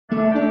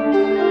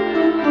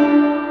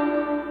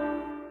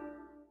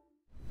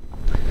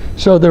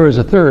So there is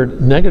a third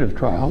negative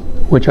trial,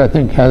 which I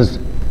think has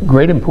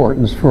great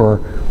importance for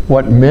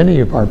what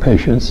many of our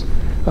patients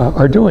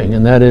are doing,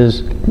 and that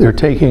is they're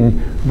taking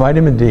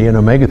vitamin D and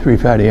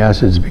omega-3 fatty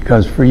acids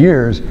because for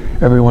years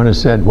everyone has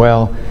said,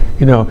 well,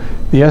 you know,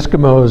 the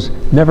Eskimos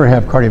never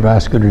have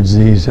cardiovascular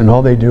disease and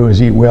all they do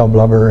is eat whale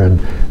blubber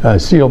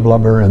and seal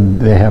blubber, and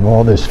they have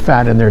all this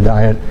fat in their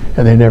diet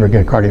and they never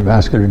get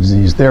cardiovascular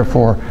disease.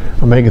 Therefore,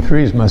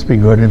 omega-3s must be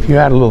good, and if you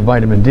add a little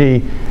vitamin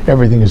D,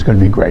 everything is going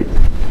to be great.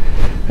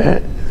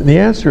 The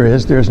answer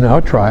is there's now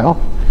a trial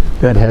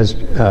that has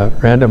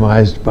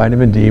randomized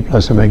vitamin D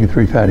plus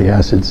omega-3 fatty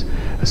acids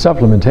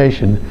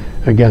supplementation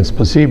against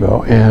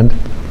placebo, and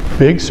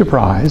big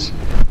surprise,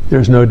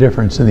 there's no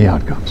difference in the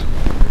outcomes.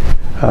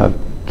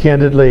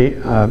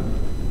 Candidly,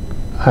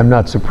 I'm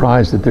not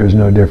surprised that there's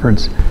no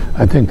difference.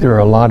 I think there are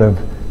a lot of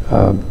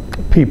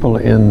people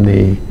in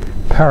the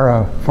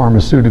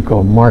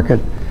parapharmaceutical market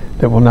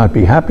that will not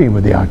be happy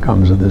with the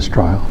outcomes of this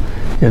trial,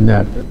 in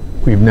that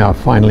we've now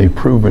finally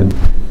proven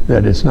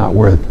that it's not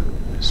worth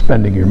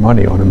spending your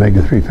money on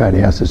omega-3 fatty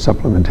acid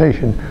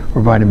supplementation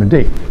or vitamin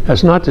D.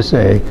 That's not to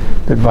say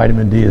that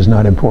vitamin D is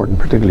not important,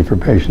 particularly for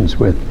patients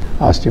with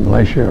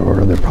osteomalacia or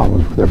other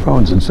problems with their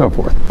bones and so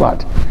forth.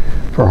 But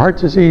for heart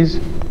disease,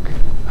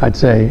 I'd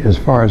say as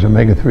far as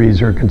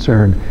omega-3s are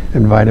concerned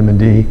and vitamin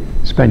D,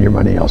 spend your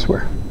money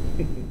elsewhere.